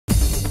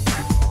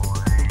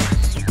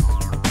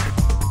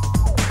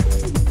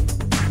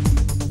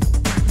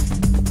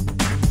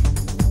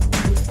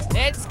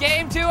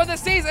the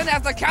season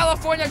as the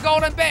California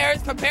Golden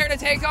Bears prepare to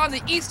take on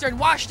the Eastern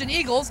Washington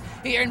Eagles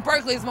here in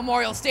Berkeley's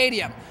Memorial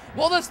Stadium.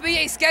 Will this be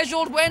a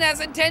scheduled win as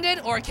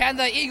intended, or can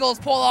the Eagles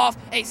pull off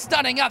a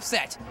stunning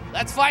upset?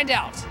 Let's find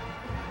out.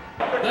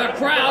 The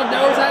crowd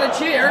knows how to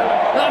cheer,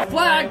 the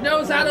flag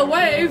knows how to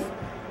wave,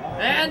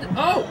 and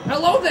oh,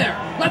 hello there,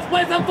 let's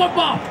play some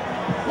football.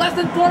 Less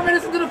than 4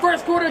 minutes into the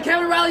first quarter,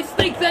 Kevin Riley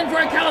sneaks in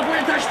for a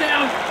California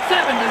touchdown,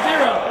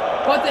 7-0.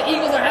 But the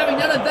Eagles are having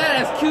none of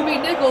that as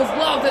QB Nichols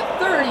lobs it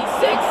 36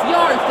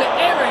 yards to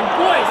Aaron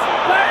Boyce.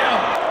 Bam!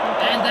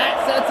 And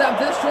that sets up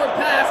this short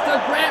pass to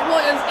Grant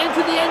Williams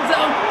into the end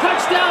zone.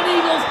 Touchdown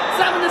Eagles,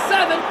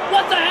 7-7.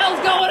 What the hell's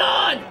going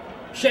on?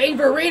 Shane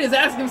Vereen is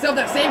asking himself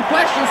that same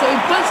question, so he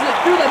punches it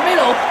through the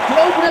middle to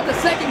open up the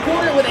second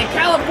quarter with a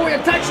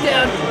California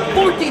touchdown,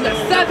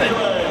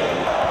 14-7.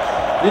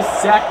 This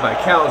sack by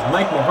Cal's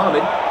Mike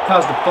Mohammed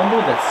caused a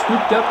fumble that's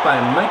scooped up by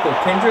Michael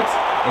Kendricks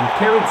and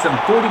carried some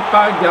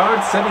 45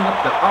 yards, setting up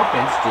the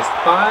offense just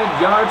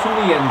 5 yards from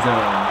the end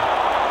zone.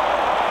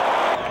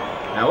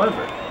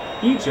 However,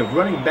 each of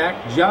running back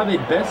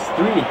Javed Best's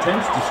 3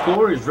 attempts to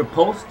score is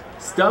repulsed,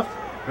 stuffed,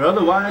 or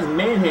otherwise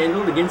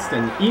manhandled against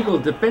an Eagle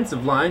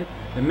defensive line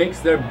that makes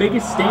their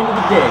biggest stand of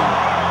the day.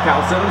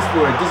 Cal settles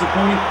for a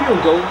disappointing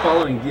field goal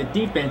following the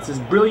defense's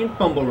brilliant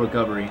fumble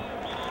recovery.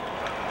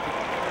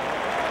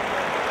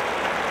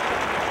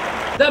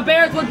 The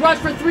Bears would rush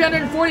for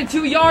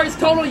 342 yards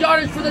total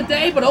yardage for the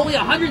day, but only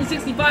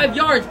 165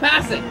 yards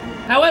passing.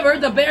 However,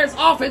 the Bears'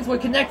 offense would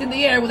connect in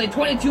the air with a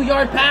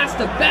 22-yard pass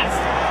to Best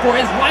for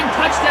his 1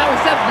 touchdown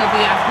reception of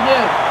the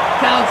afternoon.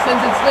 Cal extends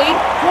its lead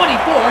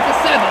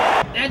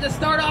 24-7. And to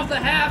start off the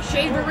half,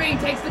 Shane Vereen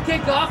takes the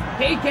kickoff.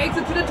 He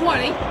takes it to the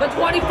 20, the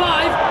 25,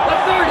 the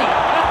 30,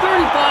 the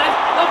 35,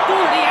 the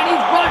 40, and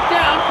he's brought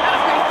down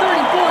after a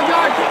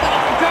 34-yard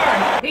kickoff return.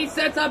 He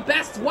sets up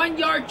Best's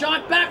 1-yard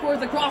jaunt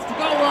backwards across the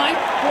goal line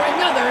for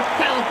another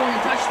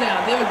California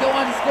touchdown. They would go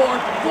on to score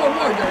 4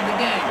 more during the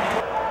game.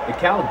 The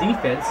Cal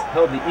defense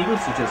held the Eagles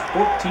to just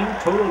 14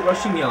 total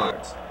rushing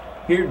yards.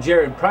 Here,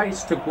 Jared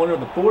Price took one of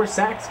the 4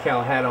 sacks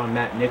Cal had on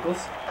Matt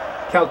Nichols.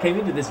 Cal came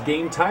into this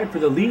game tied for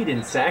the lead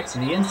in sacks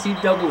in the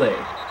NCAA.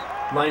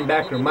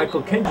 Linebacker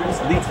Michael Kendricks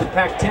leads the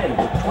Pac-10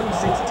 with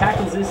 26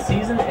 tackles this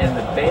season, and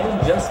the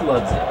band just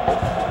loves it.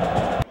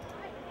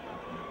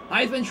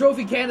 Heisman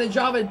Trophy candidate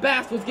Javed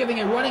Best was giving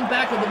a Running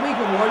Back of the Week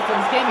award for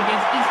his game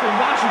against Eastern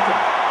Washington.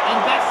 In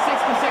Best's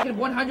 6th consecutive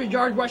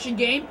 100-yard rushing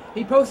game,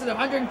 he posted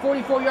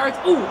 144 yards,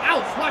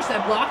 watch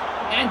that block,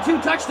 and 2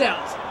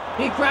 touchdowns.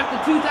 He cracked the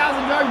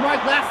 2,000-yard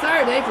mark last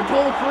Saturday for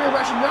total career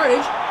rushing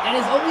yardage and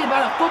is only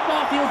about a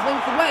football field's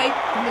length away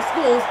from the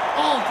school's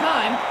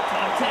all-time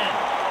top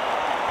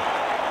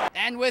 10.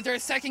 And with their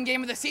second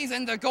game of the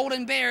season, the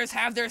Golden Bears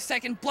have their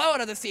second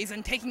blowout of the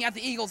season, taking out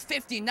the Eagles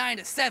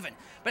 59-7.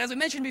 But as we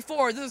mentioned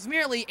before, this is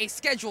merely a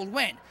scheduled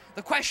win.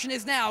 The question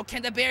is now,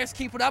 can the Bears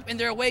keep it up in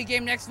their away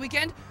game next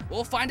weekend?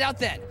 We'll find out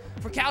then.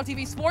 For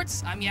CalTV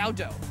Sports, I'm Yao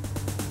Do.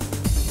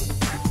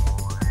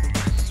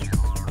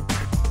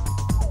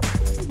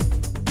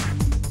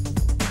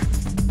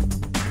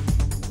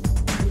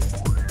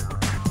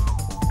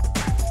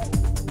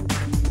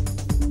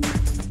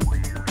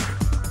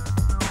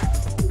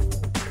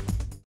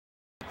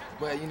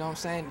 But you know what I'm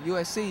saying,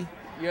 USC.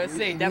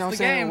 USC, you that's know the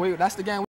game. That's the game.